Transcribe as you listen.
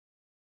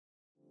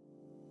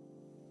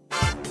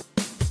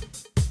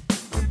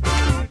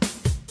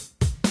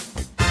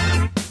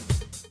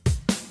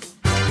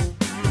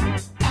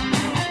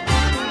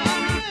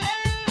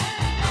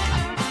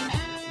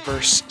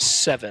verse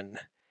 7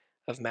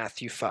 of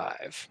Matthew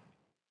 5.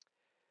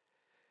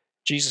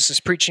 Jesus is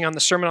preaching on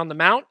the Sermon on the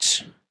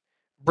Mount,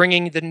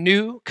 bringing the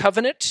new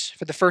covenant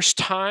for the first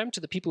time to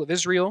the people of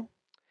Israel.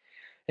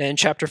 And in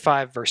chapter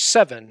 5, verse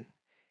 7,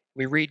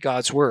 we read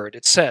God's word.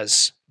 It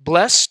says,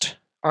 "Blessed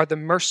are the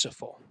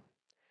merciful,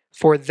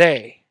 for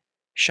they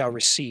shall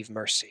receive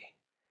mercy."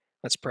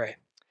 Let's pray.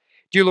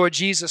 Dear Lord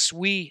Jesus,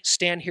 we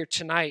stand here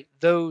tonight,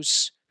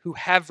 those who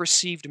have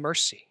received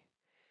mercy.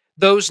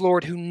 Those,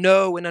 Lord, who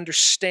know and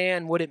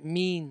understand what it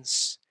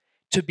means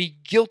to be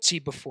guilty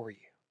before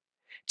you,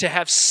 to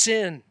have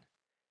sin,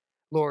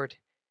 Lord.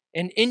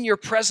 And in your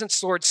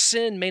presence, Lord,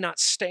 sin may not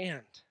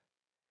stand,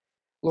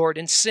 Lord,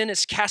 and sin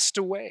is cast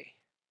away.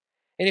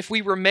 And if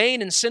we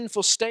remain in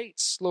sinful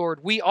states,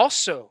 Lord, we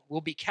also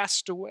will be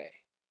cast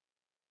away.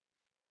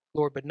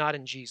 Lord, but not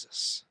in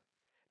Jesus,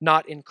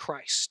 not in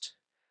Christ.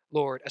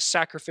 Lord, a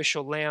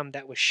sacrificial lamb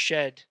that was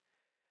shed,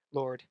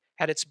 Lord,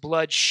 had its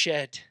blood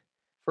shed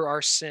for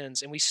our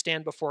sins, and we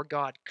stand before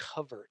God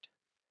covered,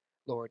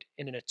 Lord,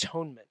 in an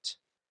atonement,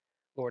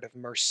 Lord, of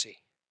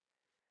mercy.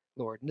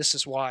 Lord, and this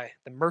is why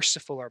the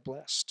merciful are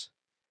blessed.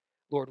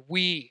 Lord,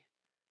 we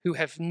who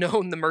have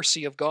known the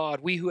mercy of God,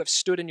 we who have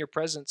stood in your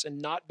presence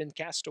and not been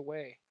cast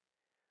away,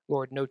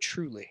 Lord, know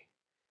truly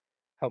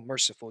how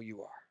merciful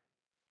you are.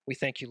 We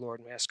thank you, Lord,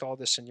 and we ask all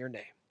this in your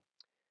name.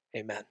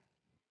 Amen.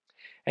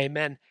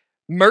 Amen.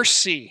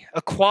 Mercy,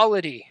 a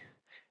quality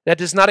that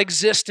does not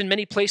exist in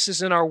many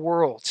places in our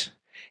world.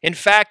 In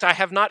fact, I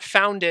have not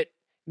found it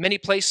many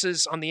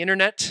places on the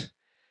internet.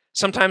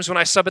 Sometimes when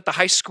I sub at the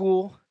high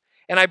school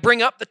and I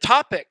bring up the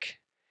topic,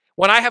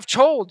 when I have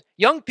told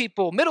young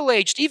people,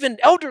 middle-aged, even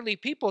elderly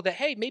people that,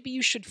 hey, maybe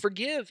you should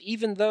forgive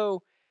even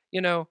though,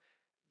 the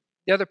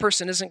other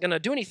person isn't going to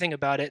do anything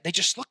about it, they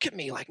just look at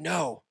me like,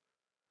 no,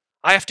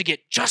 I have to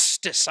get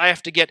justice. I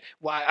have to get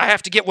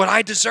what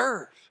I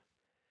deserve.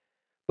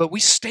 But we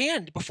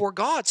stand before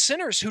God,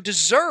 sinners who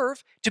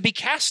deserve to be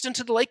cast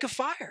into the lake of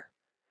fire.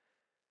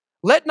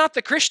 Let not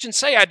the Christian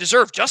say, I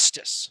deserve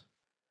justice.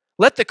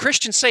 Let the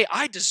Christian say,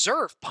 I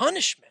deserve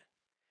punishment.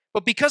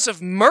 But because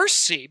of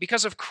mercy,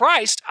 because of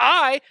Christ,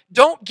 I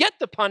don't get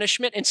the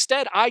punishment.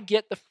 Instead, I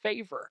get the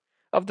favor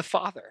of the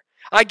Father.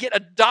 I get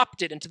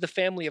adopted into the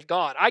family of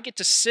God. I get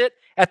to sit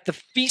at the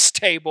feast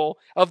table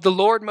of the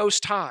Lord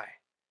Most High.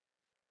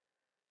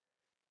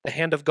 The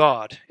hand of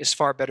God is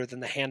far better than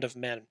the hand of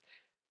men.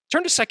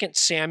 Turn to 2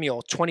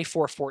 Samuel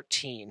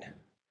 24:14.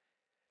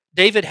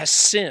 David has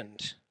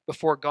sinned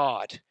before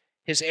God.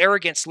 His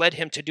arrogance led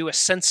him to do a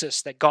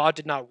census that God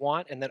did not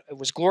want, and that it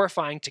was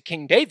glorifying to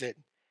King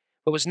David,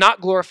 but was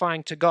not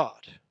glorifying to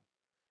God.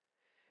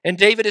 And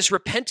David is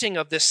repenting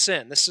of this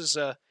sin. This is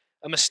a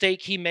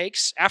mistake he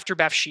makes after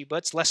Bathsheba.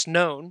 It's less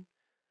known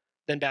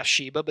than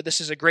Bathsheba, but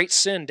this is a great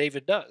sin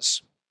David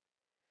does.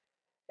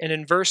 And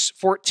in verse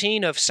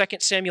 14 of 2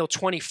 Samuel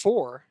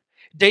 24,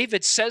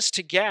 David says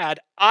to Gad,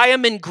 I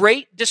am in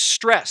great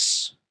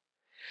distress.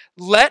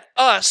 Let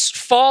us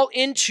fall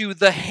into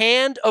the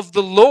hand of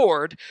the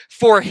Lord,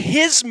 for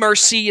his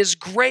mercy is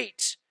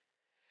great.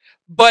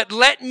 But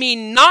let me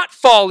not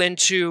fall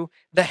into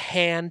the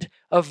hand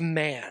of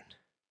man.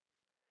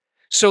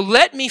 So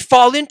let me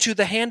fall into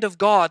the hand of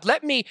God.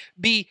 Let me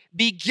be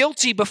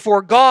guilty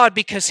before God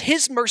because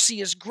his mercy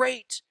is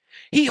great.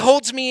 He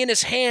holds me in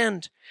his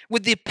hand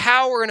with the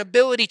power and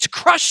ability to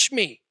crush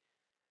me.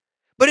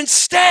 But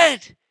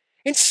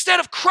instead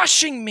of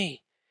crushing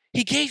me,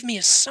 he gave me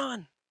his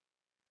son.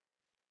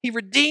 He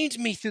redeemed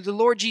me through the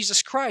Lord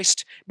Jesus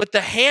Christ. But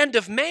the hand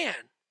of man,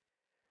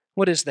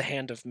 what is the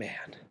hand of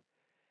man?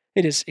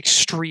 It is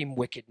extreme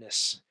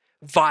wickedness,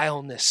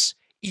 vileness,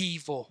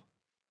 evil.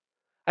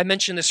 I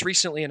mentioned this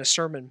recently in a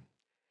sermon,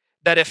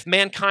 that if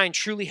mankind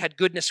truly had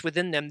goodness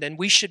within them, then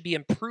we should be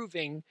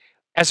improving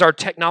as our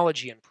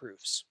technology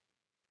improves.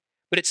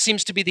 But it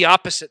seems to be the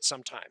opposite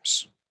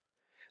sometimes.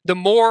 The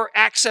more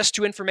access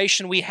to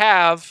information we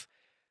have,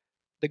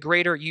 the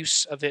greater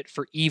use of it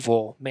for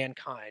evil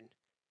mankind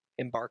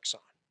embarks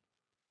on.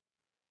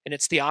 And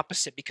it's the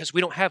opposite because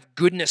we don't have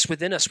goodness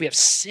within us. We have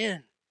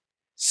sin,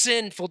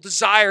 sinful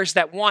desires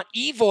that want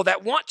evil,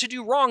 that want to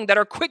do wrong, that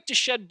are quick to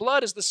shed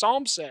blood, as the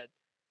Psalm said.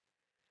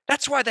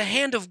 That's why the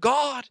hand of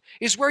God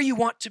is where you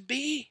want to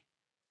be.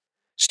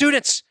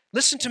 Students,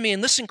 listen to me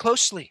and listen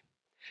closely.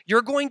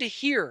 You're going to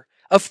hear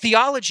of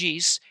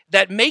theologies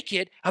that make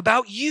it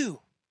about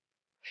you.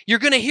 You're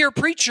going to hear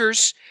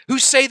preachers who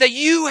say that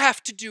you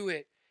have to do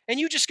it, and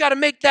you just got to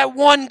make that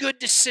one good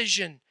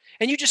decision,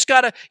 and you just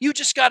got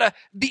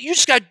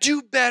to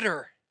do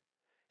better.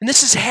 And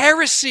this is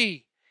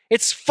heresy.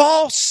 It's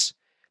false.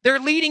 They're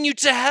leading you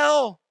to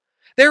hell.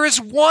 There is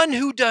one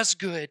who does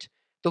good,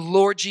 the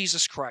Lord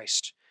Jesus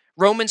Christ.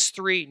 Romans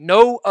 3,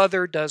 no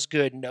other does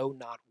good, no,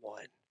 not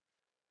one.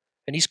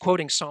 And he's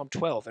quoting Psalm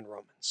 12 in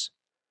Romans.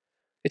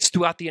 It's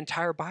throughout the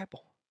entire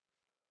Bible.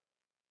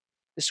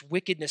 This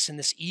wickedness and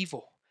this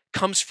evil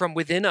comes from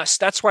within us.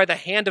 That's why the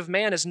hand of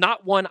man is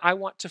not one I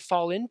want to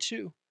fall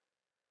into.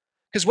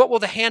 Because what will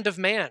the hand of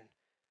man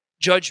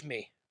judge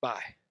me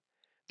by?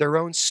 Their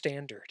own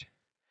standard,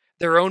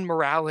 their own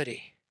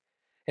morality.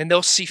 and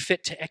they'll see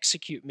fit to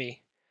execute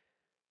me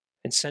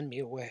and send me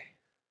away.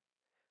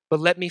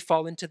 But let me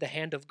fall into the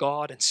hand of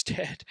God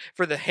instead.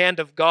 For the hand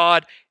of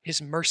God,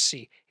 his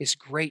mercy is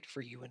great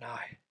for you and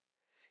I.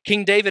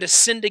 King David has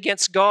sinned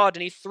against God,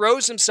 and he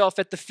throws himself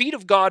at the feet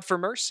of God for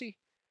mercy.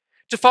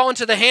 To fall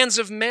into the hands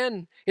of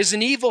men is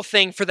an evil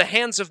thing, for the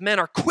hands of men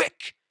are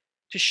quick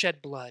to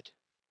shed blood,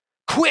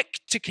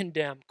 quick to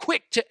condemn,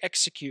 quick to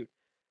execute.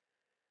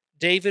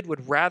 David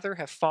would rather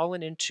have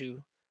fallen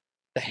into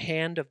the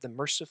hand of the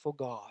merciful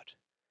God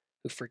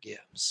who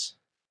forgives.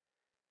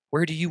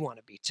 Where do you want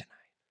to be tonight?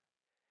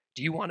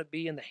 Do you want to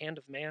be in the hand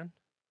of man?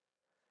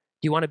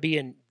 Do you want to be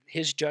in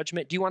his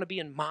judgment? Do you want to be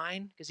in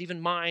mine? Because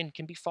even mine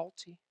can be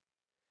faulty,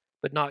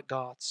 but not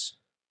God's.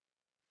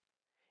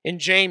 In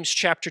James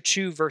chapter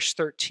 2, verse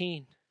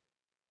 13,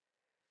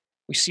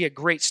 we see a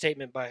great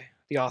statement by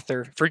the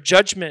author. For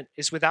judgment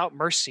is without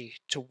mercy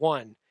to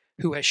one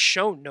who has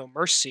shown no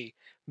mercy.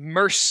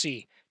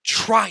 Mercy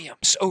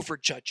triumphs over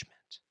judgment.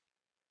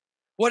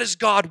 What does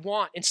God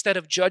want instead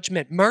of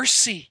judgment?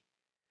 Mercy.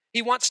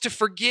 He wants to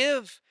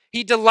forgive.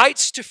 He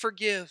delights to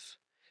forgive.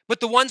 But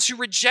the ones who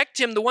reject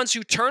him, the ones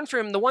who turn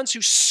from him, the ones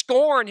who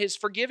scorn his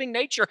forgiving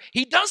nature,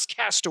 he does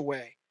cast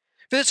away.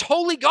 For this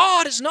holy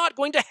God is not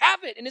going to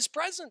have it in his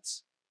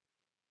presence.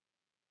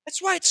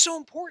 That's why it's so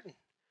important.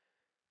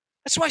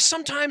 That's why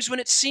sometimes when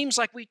it seems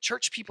like we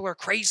church people are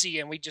crazy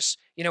and we just,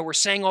 we're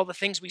saying all the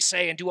things we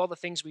say and do all the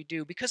things we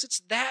do, because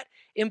it's that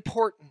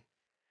important.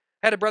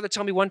 I had a brother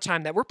tell me one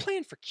time that we're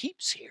playing for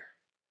keeps here.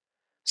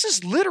 This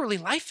is literally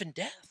life and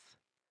death.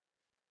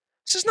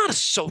 This is not a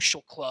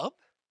social club.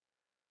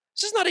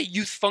 This is not a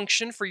youth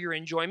function for your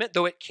enjoyment,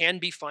 though it can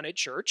be fun at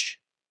church.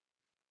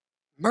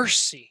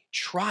 Mercy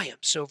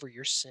triumphs over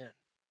your sin.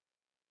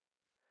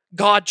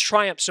 God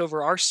triumphs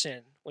over our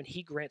sin when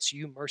he grants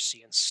you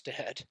mercy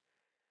instead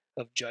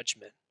of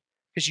judgment,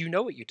 because you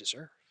know what you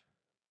deserve.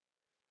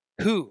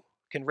 Who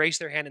can raise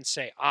their hand and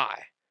say, I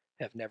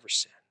have never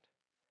sinned?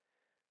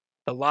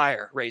 The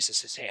liar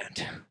raises his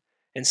hand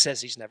and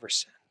says he's never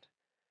sinned.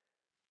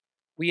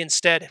 We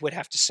instead would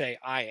have to say,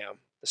 I am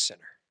the sinner.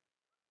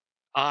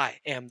 I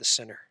am the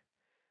sinner.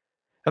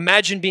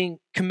 Imagine being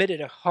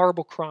committed a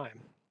horrible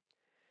crime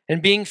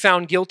and being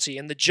found guilty,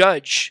 and the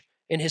judge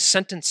in his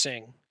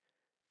sentencing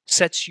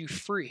sets you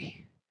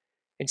free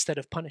instead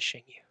of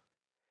punishing you.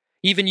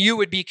 Even you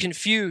would be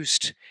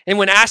confused. And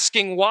when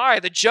asking why,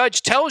 the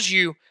judge tells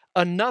you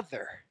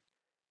another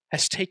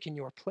has taken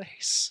your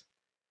place.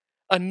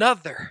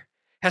 Another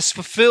has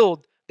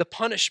fulfilled the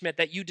punishment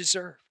that you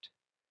deserved.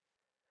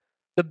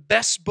 The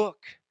best book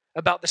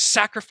about the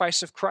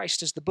sacrifice of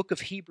Christ is the book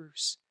of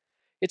Hebrews.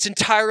 It's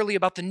entirely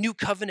about the new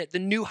covenant, the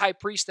new high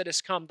priest that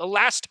has come, the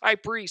last high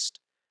priest,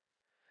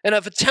 and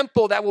of a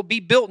temple that will be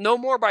built no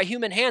more by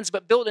human hands,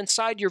 but built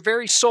inside your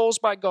very souls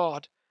by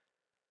God.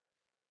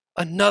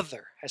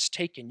 Another has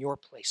taken your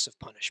place of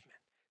punishment.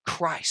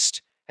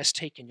 Christ has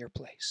taken your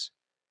place.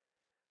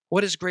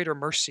 What is greater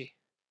mercy?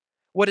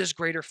 What is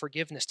greater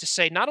forgiveness? To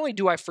say, not only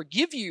do I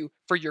forgive you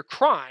for your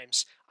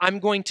crimes, I'm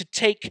going to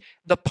take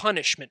the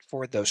punishment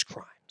for those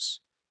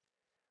crimes.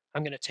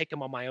 I'm going to take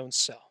them on my own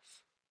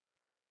self.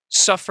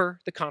 Suffer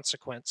the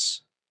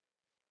consequence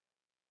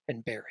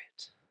and bear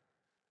it.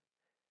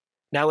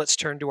 Now let's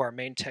turn to our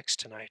main text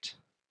tonight.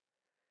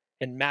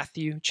 In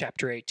Matthew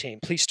chapter 18.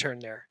 Please turn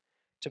there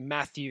to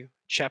Matthew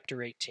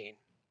chapter 18,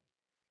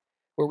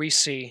 where we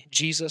see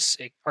Jesus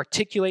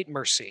articulate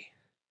mercy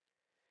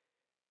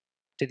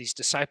to these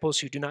disciples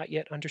who do not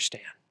yet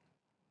understand.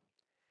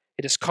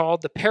 It is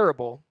called the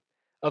parable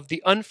of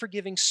the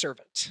unforgiving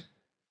servant.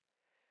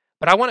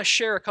 But I want to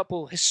share a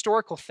couple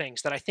historical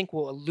things that I think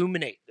will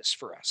illuminate this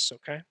for us,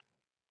 okay?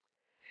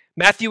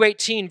 Matthew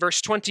 18, verse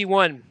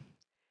 21.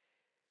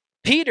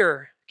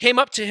 Peter came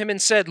up to him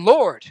and said,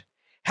 Lord,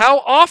 how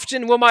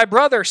often will my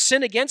brother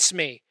sin against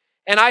me,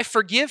 and I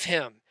forgive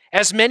him?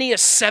 As many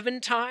as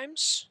 7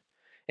 times?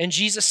 And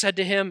Jesus said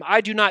to him,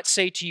 I do not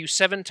say to you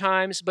 7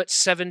 times, but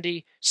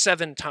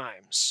 77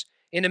 times.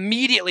 And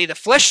immediately the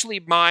fleshly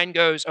mind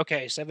goes,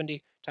 okay,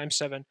 70 times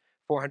 7,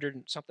 400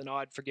 and something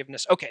odd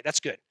forgiveness. Okay, that's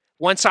good.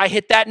 Once I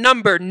hit that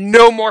number,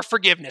 no more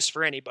forgiveness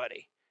for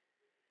anybody.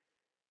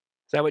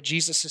 Is that what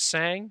Jesus is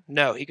saying?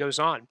 No, he goes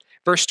on.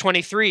 Verse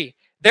 23,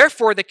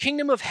 therefore the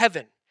kingdom of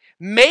heaven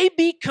may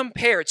be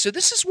compared. So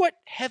this is what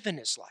heaven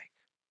is like.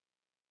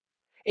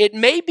 It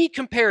may be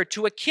compared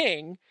to a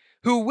king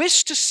who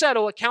wished to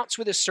settle accounts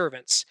with his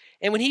servants.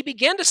 And when he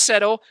began to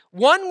settle,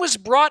 one was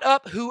brought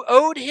up who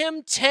owed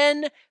him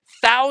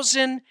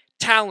 10,000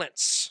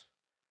 talents.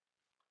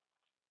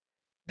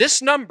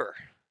 This number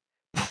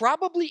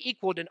probably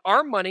equaled in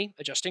our money,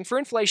 adjusting for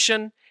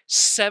inflation,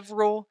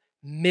 several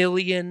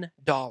 $million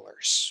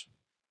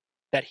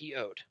that he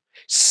owed.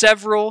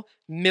 Several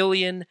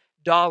 $million,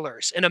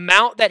 an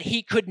amount that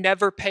he could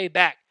never pay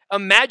back.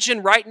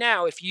 Imagine right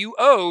now if you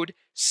owed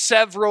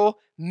several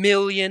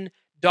 $million.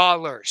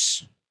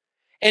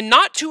 And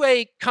not to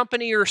a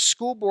company or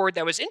school board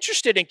that was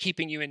interested in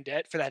keeping you in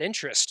debt for that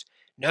interest.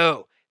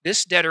 No,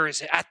 this debtor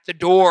is at the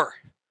door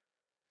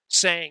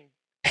saying,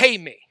 pay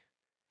me.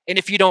 And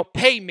if you don't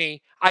pay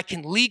me, I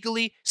can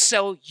legally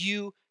sell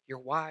you, your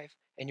wife,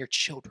 and your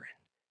children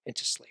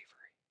into slavery.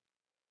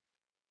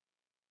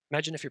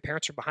 Imagine if your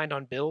parents are behind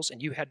on bills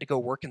and you had to go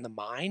work in the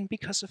mine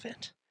because of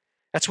it.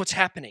 That's what's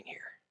happening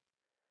here.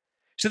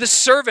 So the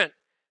servant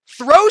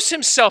throws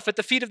himself at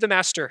the feet of the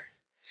master.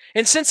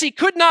 And since he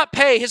could not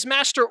pay, his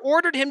master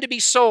ordered him to be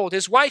sold,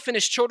 his wife and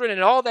his children and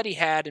all that he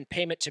had, and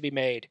payment to be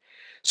made.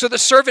 So the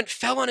servant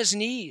fell on his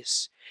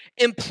knees,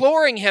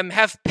 imploring him,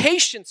 have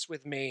patience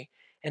with me,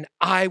 and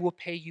I will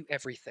pay you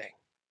everything.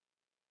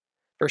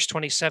 Verse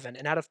 27,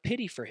 and out of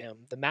pity for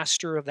him, the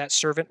master of that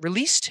servant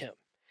released him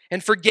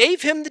and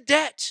forgave him the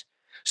debt.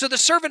 So the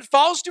servant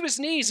falls to his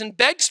knees and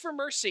begs for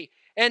mercy.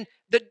 And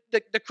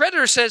the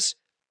creditor says,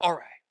 all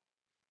right,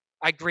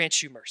 I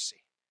grant you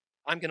mercy.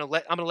 I'm going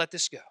to let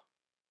this go.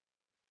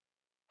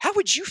 How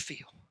would you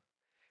feel?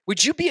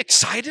 Would you be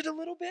excited a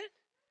little bit?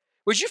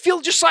 Would you feel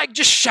just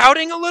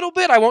shouting a little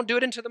bit? I won't do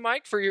it into the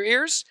mic for your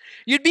ears.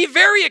 You'd be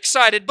very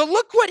excited. But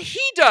look what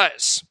he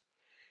does.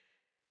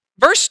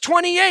 Verse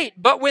 28,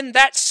 but when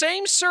that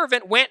same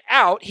servant went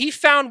out, he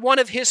found one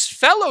of his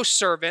fellow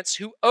servants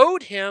who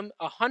owed him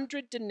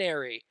 100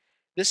 denarii.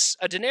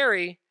 A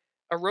denarii,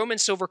 a Roman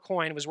silver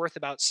coin, was worth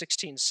about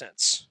 16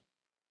 cents.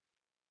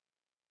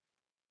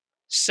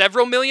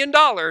 Several $1 million,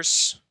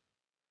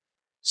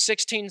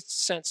 16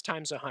 cents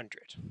times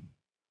 100.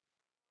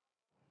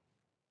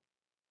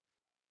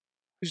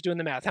 Who's doing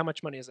the math? How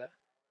much money is that?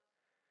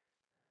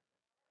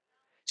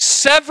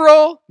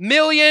 Several $1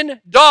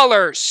 million.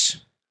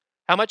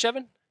 How much,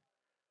 Evan?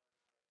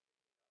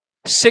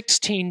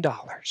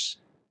 $16.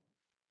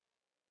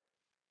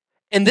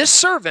 And this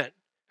servant,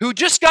 who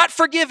just got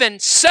forgiven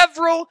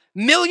several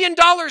 $1 million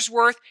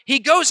worth, he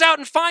goes out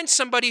and finds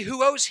somebody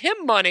who owes him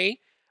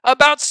money,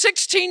 about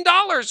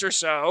 $16 or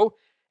so,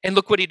 and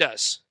look what he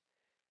does.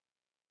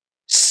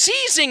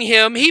 Seizing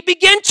him, he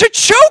began to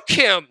choke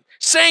him,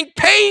 saying,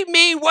 pay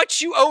me what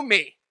you owe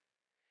me.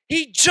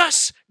 He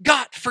just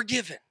got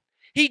forgiven.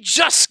 He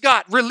just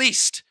got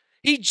released.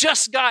 He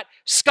just got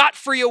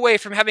scot-free away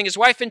from having his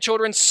wife and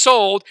children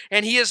sold,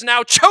 and he is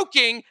now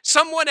choking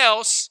someone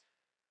else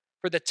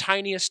for the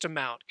tiniest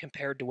amount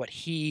compared to what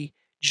he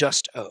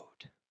just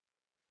owed.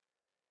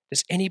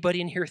 Does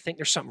anybody in here think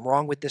there's something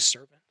wrong with this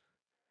servant?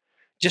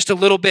 Just a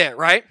little bit,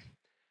 right?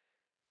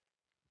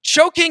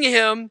 Choking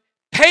him,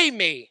 pay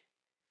me.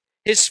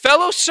 His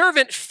fellow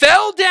servant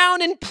fell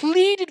down and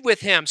pleaded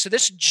with him. So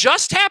this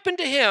just happened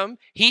to him.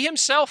 He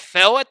himself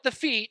fell at the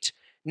feet.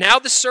 Now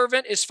the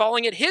servant is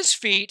falling at his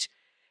feet.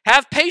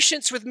 Have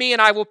patience with me and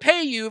I will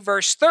pay you.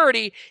 Verse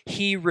 30,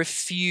 he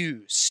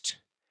refused.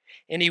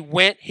 And he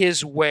went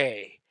his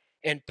way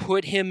and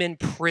put him in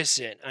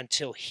prison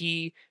until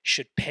he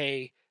should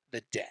pay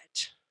the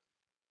debt.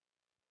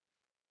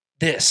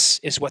 This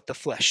is what the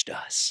flesh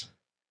does.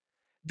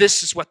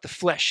 This is what the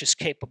flesh is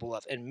capable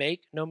of. And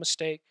make no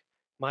mistake,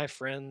 my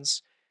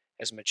friends,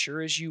 as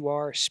mature as you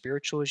are, as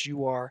spiritual as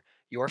you are,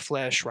 your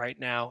flesh right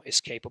now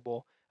is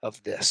capable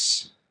of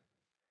this.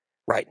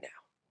 Right now.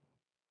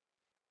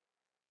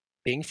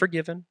 Being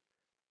forgiven,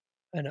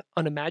 an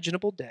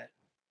unimaginable debt,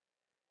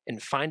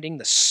 and finding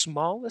the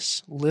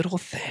smallest little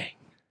thing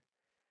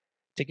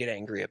to get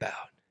angry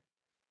about.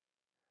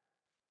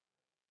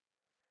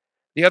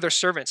 The other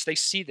servants, they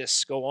see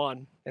this go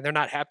on, and they're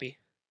not happy.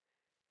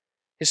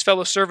 His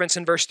fellow servants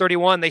in verse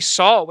 31, they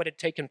saw what had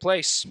taken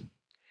place.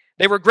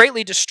 They were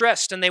greatly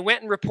distressed, and they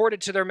went and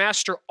reported to their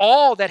master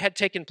all that had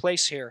taken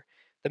place here.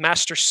 The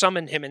master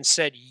summoned him and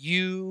said,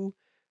 you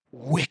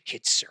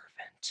wicked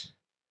servant,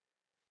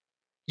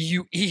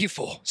 you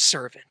evil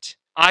servant.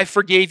 I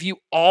forgave you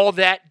all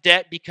that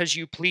debt because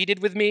you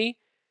pleaded with me.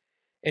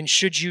 And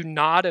should you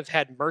not have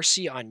had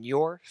mercy on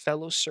your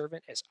fellow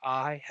servant as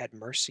I had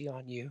mercy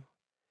on you?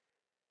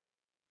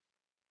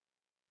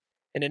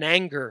 And in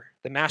anger,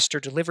 the master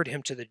delivered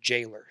him to the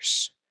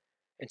jailers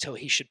until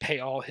he should pay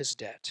all his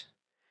debt.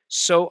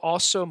 So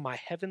also my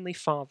heavenly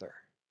Father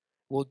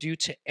will do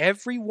to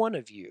every one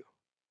of you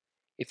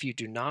if you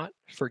do not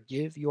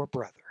forgive your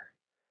brother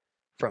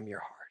from your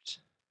heart.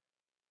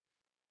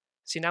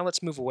 See, now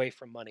let's move away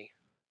from money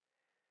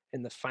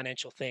and the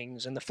financial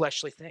things and the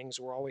fleshly things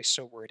we're always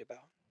so worried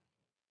about.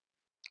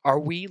 Are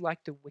we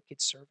like the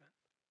wicked servant?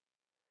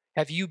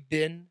 Have you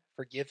been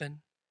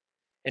forgiven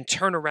and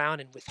turn around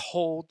and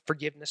withhold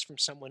forgiveness from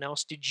someone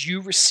else? Did you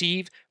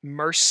receive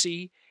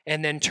mercy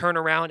and then turn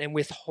around and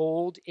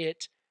withhold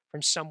it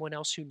from someone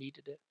else who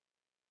needed it?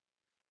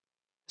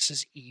 This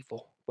is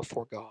evil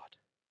before God.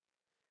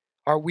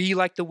 Are we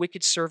like the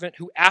wicked servant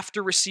who,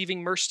 after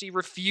receiving mercy,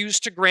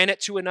 refused to grant it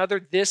to another?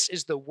 This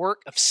is the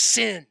work of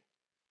sin.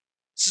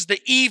 This is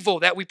the evil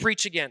that we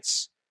preach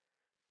against.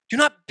 Do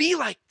not be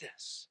like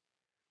this.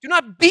 Do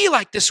not be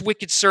like this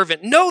wicked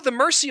servant. No, the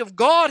mercy of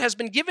God has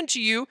been given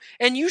to you,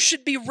 and you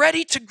should be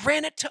ready to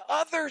grant it to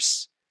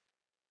others.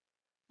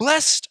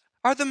 Blessed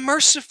are the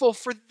merciful,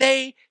 for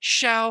they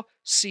shall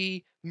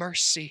see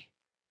mercy,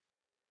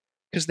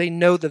 because they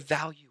know the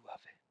value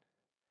of it.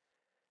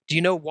 Do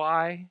you know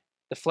why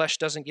the flesh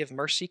doesn't give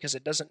mercy? Because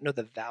it doesn't know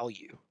the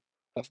value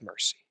of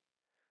mercy.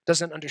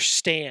 doesn't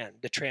understand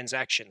the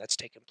transaction that's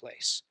taken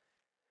place,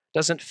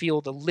 doesn't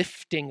feel the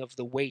lifting of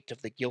the weight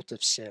of the guilt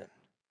of sin.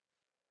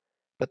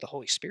 But the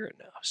Holy Spirit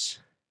knows.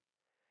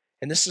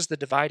 And this is the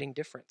dividing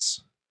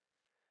difference.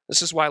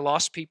 This is why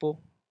lost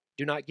people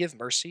do not give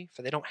mercy,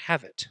 for they don't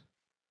have it.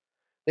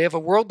 They have a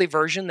worldly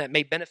version that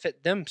may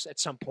benefit them at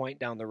some point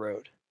down the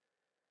road,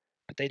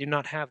 but they do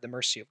not have the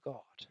mercy of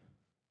God.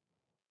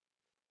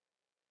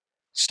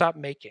 Stop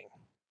making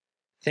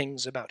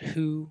things about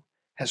who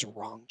has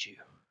wronged you.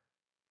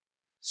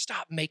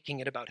 Stop making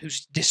it about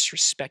who's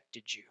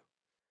disrespected you.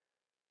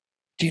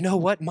 Do you know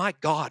what? My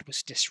God was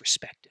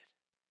disrespected.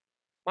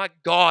 My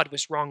God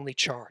was wrongly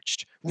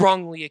charged,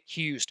 wrongly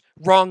accused,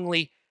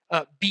 wrongly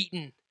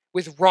beaten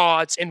with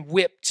rods and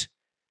whipped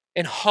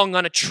and hung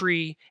on a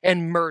tree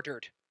and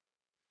murdered.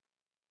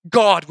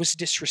 God was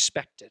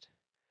disrespected.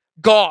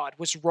 God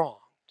was wronged.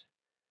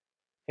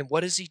 And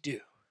what does he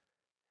do?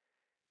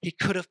 He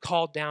could have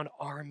called down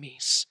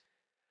armies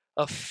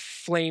of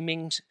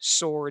flaming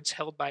swords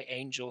held by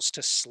angels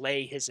to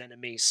slay his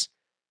enemies.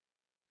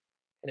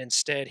 And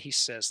instead he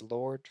says,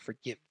 Lord,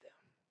 forgive them,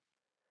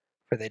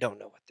 for they don't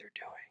know what they're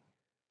doing.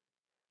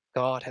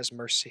 God has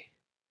mercy.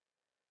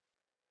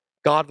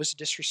 God was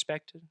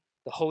disrespected,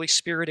 the Holy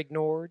Spirit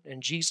ignored,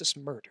 and Jesus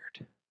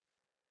murdered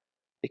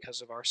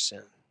because of our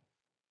sin.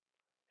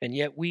 And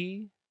yet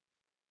we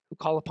who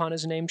call upon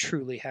his name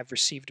truly have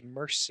received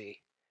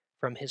mercy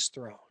from his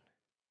throne.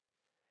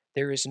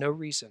 There is no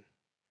reason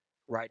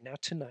right now,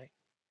 tonight,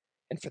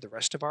 and for the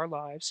rest of our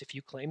lives, if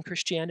you claim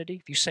Christianity,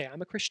 if you say,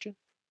 I'm a Christian,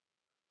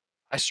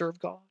 I serve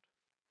God,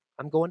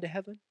 I'm going to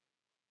heaven,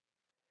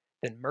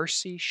 then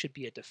mercy should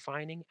be a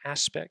defining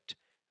aspect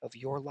of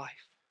your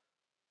life.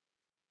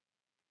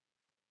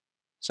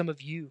 Some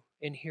of you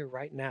in here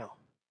right now,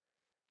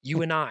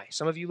 you and I,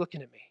 some of you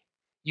looking at me,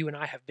 you and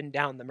I have been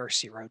down the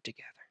mercy road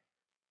together.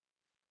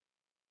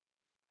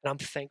 And I'm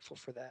thankful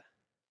for that,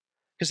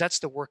 because that's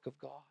the work of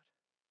God.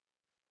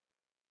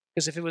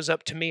 Because if it was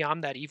up to me,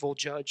 I'm that evil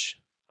judge.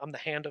 I'm the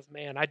hand of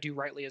man. I do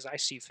rightly as I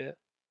see fit.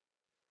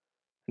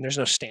 And there's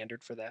no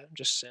standard for that,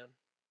 just sin.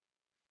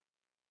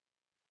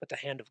 But the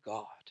hand of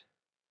God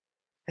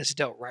has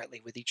dealt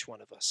rightly with each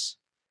one of us.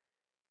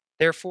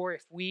 Therefore,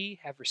 if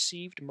we have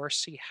received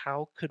mercy,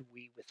 how could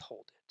we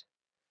withhold it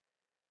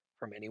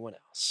from anyone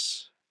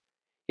else?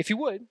 If you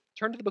would,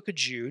 turn to the book of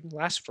Jude,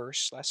 last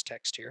verse, last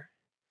text here.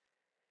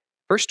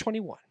 Verse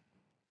 21.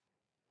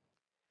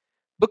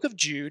 Book of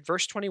Jude,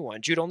 verse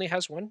 21. Jude only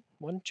has one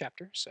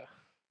chapter, so.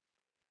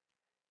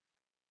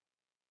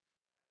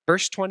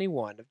 Verse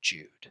 21 of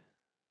Jude.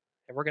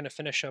 And we're going to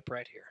finish up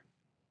right here.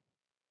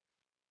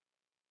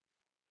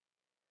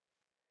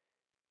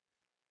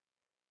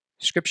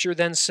 Scripture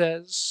then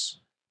says,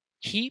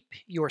 keep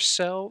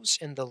yourselves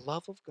in the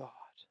love of God,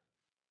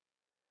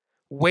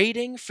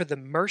 waiting for the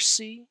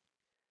mercy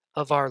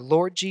of our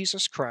Lord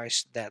Jesus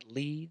Christ that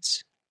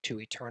leads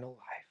to eternal life.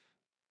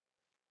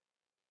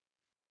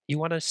 You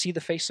want to see the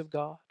face of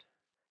God?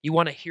 You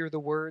want to hear the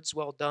words,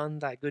 well done,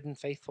 thy good and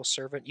faithful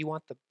servant? You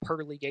want the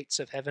pearly gates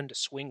of heaven to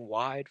swing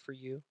wide for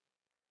you?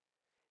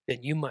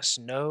 Then you must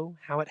know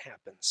how it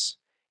happens.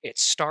 It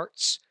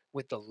starts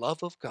with the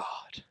love of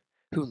God,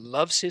 who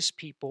loves his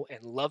people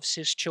and loves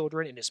his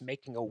children and is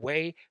making a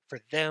way for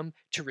them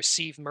to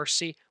receive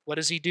mercy. What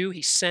does he do?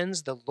 He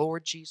sends the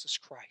Lord Jesus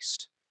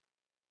Christ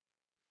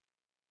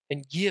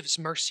and gives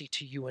mercy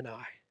to you and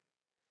I.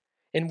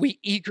 And we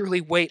eagerly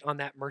wait on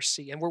that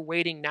mercy, and we're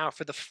waiting now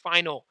for the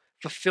final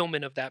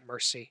fulfillment of that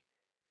mercy.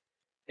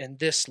 And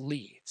this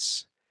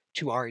leads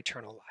to our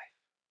eternal life.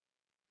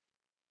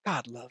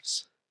 God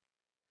loves.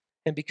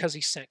 And because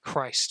he sent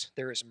Christ,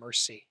 there is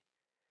mercy,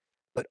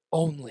 but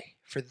only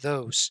for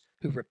those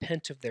who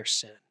repent of their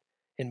sin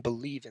and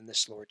believe in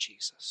this Lord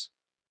Jesus.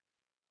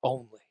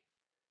 Only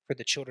for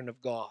the children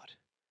of God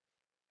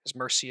is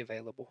mercy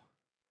available.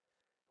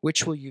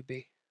 Which will you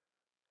be?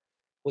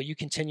 Will you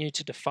continue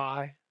to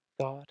defy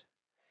God?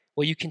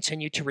 Will you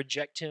continue to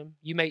reject him?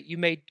 You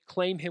may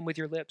claim him with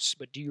your lips,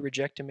 but do you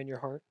reject him in your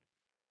heart?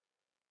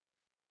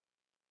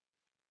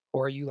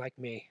 Or are you like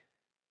me,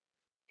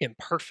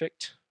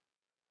 imperfect,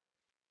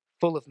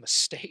 full of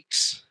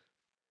mistakes,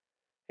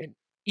 and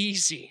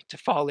easy to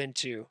fall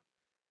into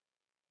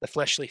the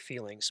fleshly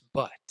feelings,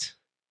 but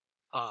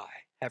I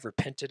have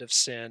repented of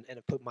sin and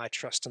have put my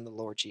trust in the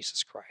Lord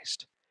Jesus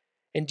Christ.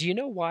 And do you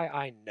know why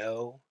I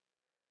know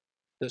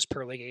those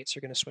pearly gates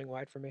are going to swing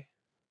wide for me?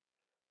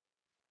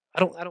 I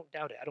don't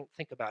doubt it. I don't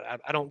think about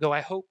it. I don't go, I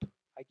hope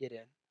I get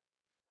in.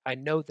 I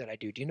know that I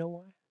do. Do you know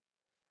why?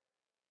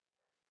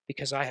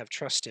 Because I have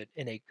trusted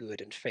in a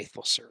good and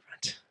faithful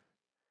servant.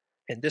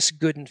 And this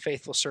good and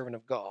faithful servant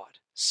of God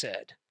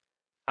said,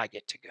 I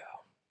get to go.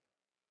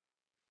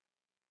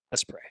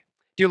 Let's pray.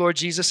 Dear Lord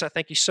Jesus, I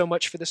thank you so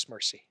much for this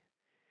mercy.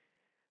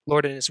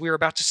 Lord, and as we are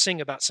about to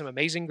sing about some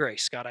amazing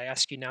grace, God, I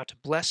ask you now to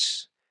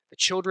bless the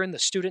children, the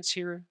students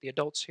here, the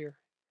adults here,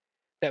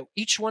 that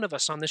each one of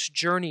us on this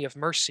journey of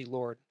mercy,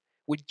 Lord,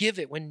 would give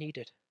it when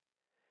needed.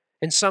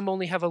 And some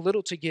only have a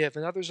little to give,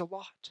 and others a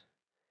lot.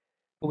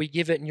 But we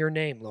give it in your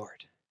name,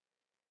 Lord,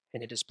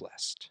 and it is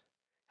blessed.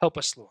 Help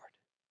us, Lord,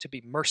 to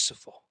be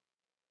merciful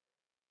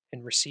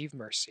and receive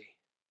mercy,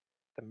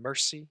 the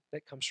mercy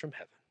that comes from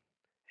heaven.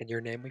 In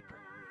your name we pray.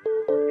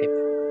 Amen.